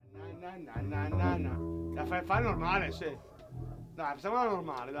La fai normale, sì. Dai, facciamola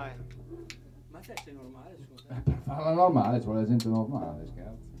normale, dai. Ma te sei normale, scusa? Per farla normale ci vuole gente normale,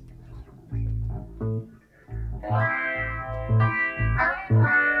 scherzo.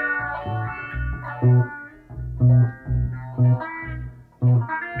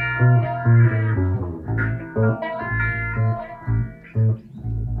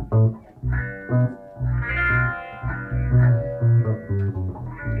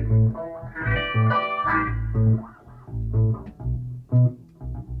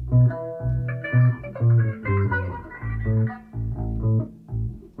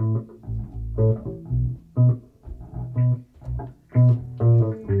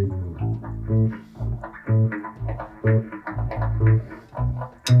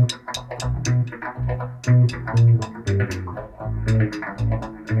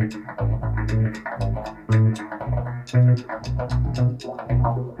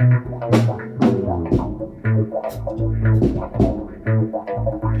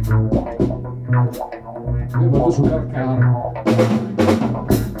 Io vado sul carro.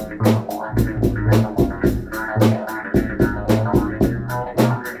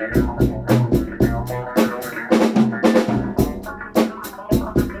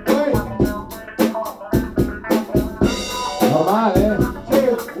 Normale? Sì,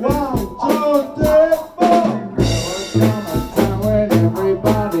 1, 2, 3, 4. When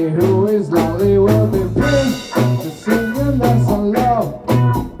everybody who is lonely will be free to sing and dance and love.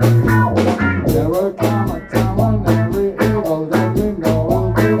 There will come a time when every evil that we know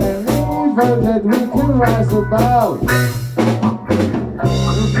will be an evil that we can rise above. We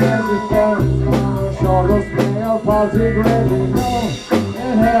can be friends on our shoulders, play our party greatly known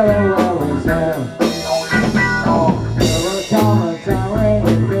in heaven where we stand. There will come a time when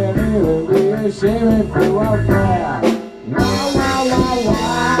we can even be ashamed if we are fair. Wow, wow, wow, wow.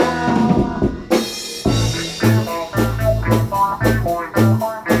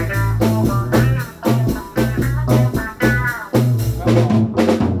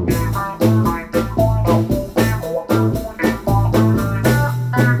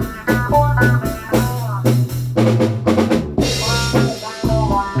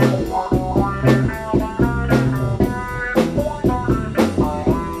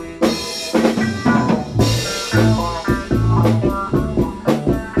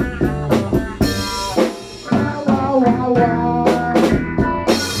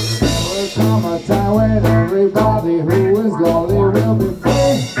 Everybody who is lonely will be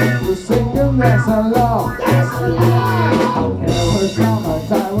free to sing and dance and love. There will come a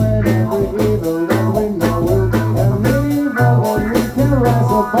time when every evil that we know will be an evil that we can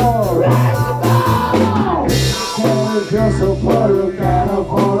rise above. If you're so poor you can't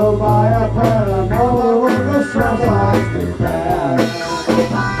afford to buy a pen, and all the world is strong to band.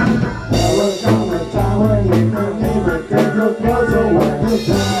 There will come a time when you can even take your clothes away to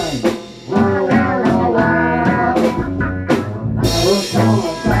dance.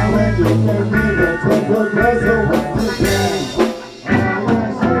 You can even take your clothes away to dance. Oh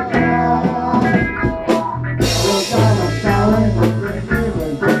yes you can. There will come a time when you can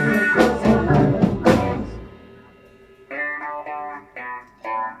even take your clothes away to dance.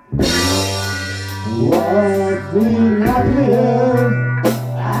 What the ugliest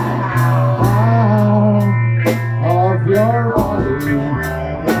of your body?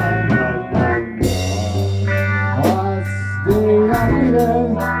 What's the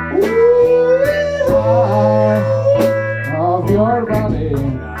ugliest of your body?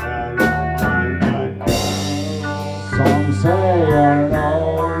 Some say you're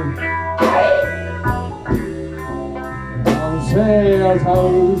known, some say you're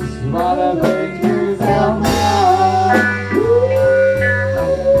toast, but I think you tell me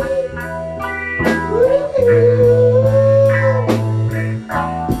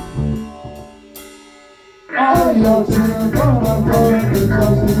all your children are going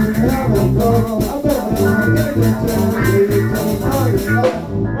because you never go. I bet you get the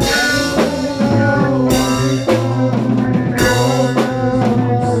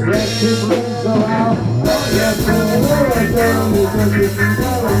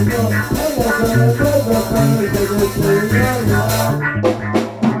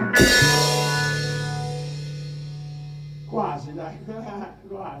Quasi, dai,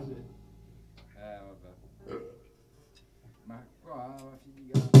 quasi. Vabbè. Ma qua la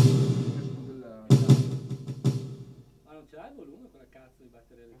figa della... Ma non ce l'hai il volume quella cazzo di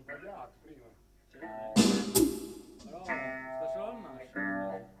batteria? Ho sbagliato prima. Ce l'hai? Però sta solo al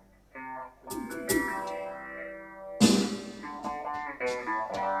massimo.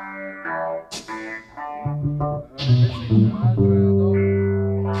 Invece un altro era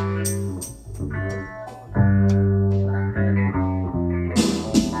dopo.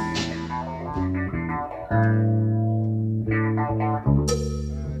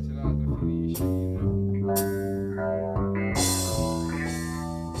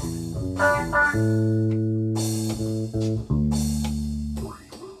 Thank